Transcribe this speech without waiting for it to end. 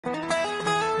Welcome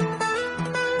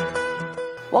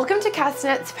to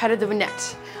Castanet's Pet of the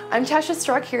Minute. I'm Tasha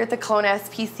Struck here at the Kelowna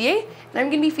SPCA, and I'm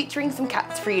going to be featuring some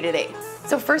cats for you today.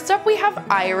 So first up we have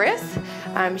Iris.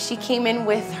 She came in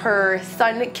with her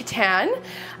son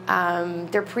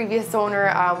Castanet. Their previous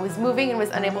owner was moving and was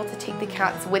unable to take the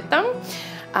cats with them.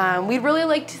 We'd really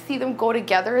like to see them go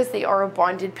together as they are a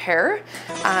bonded pair.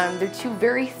 They're two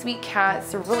very sweet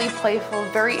cats. They're really playful,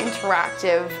 very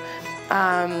interactive.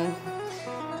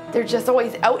 They're just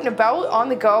always out and about, on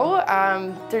the go.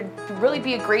 They'd really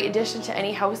be a great addition to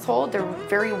any household. They're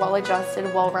very well-adjusted,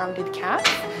 well-rounded cats.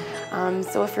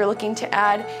 So if you're looking to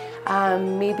add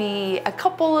maybe a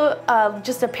couple,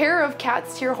 just a pair of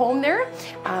cats to your home there,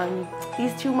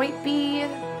 these two might be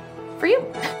for you.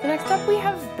 So next up we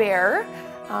have Bear.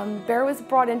 Bear was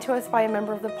brought into us by a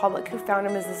member of the public who found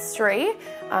him as a stray.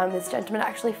 This gentleman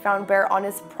actually found Bear on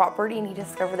his property, and he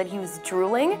discovered that he was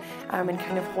drooling and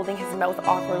kind of holding his mouth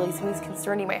awkwardly, so he was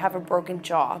concerned he might have a broken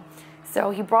jaw.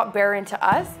 So he brought Bear into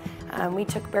us. We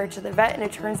took Bear to the vet, and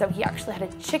it turns out he actually had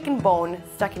a chicken bone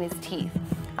stuck in his teeth.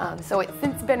 So it's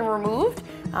since been removed.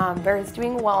 Bear is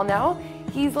doing well now.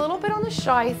 He's a little bit on the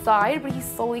shy side, but he's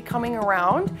slowly coming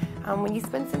around. When you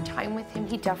spend some time with him,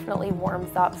 he definitely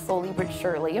warms up slowly but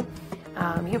surely.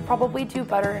 He'll probably do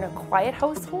better in a quiet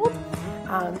household.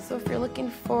 So if you're looking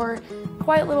for a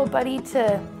quiet little buddy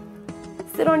to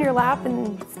sit on your lap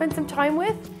and spend some time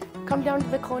with, come down to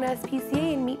the Kelowna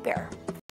SPCA and meet Bear.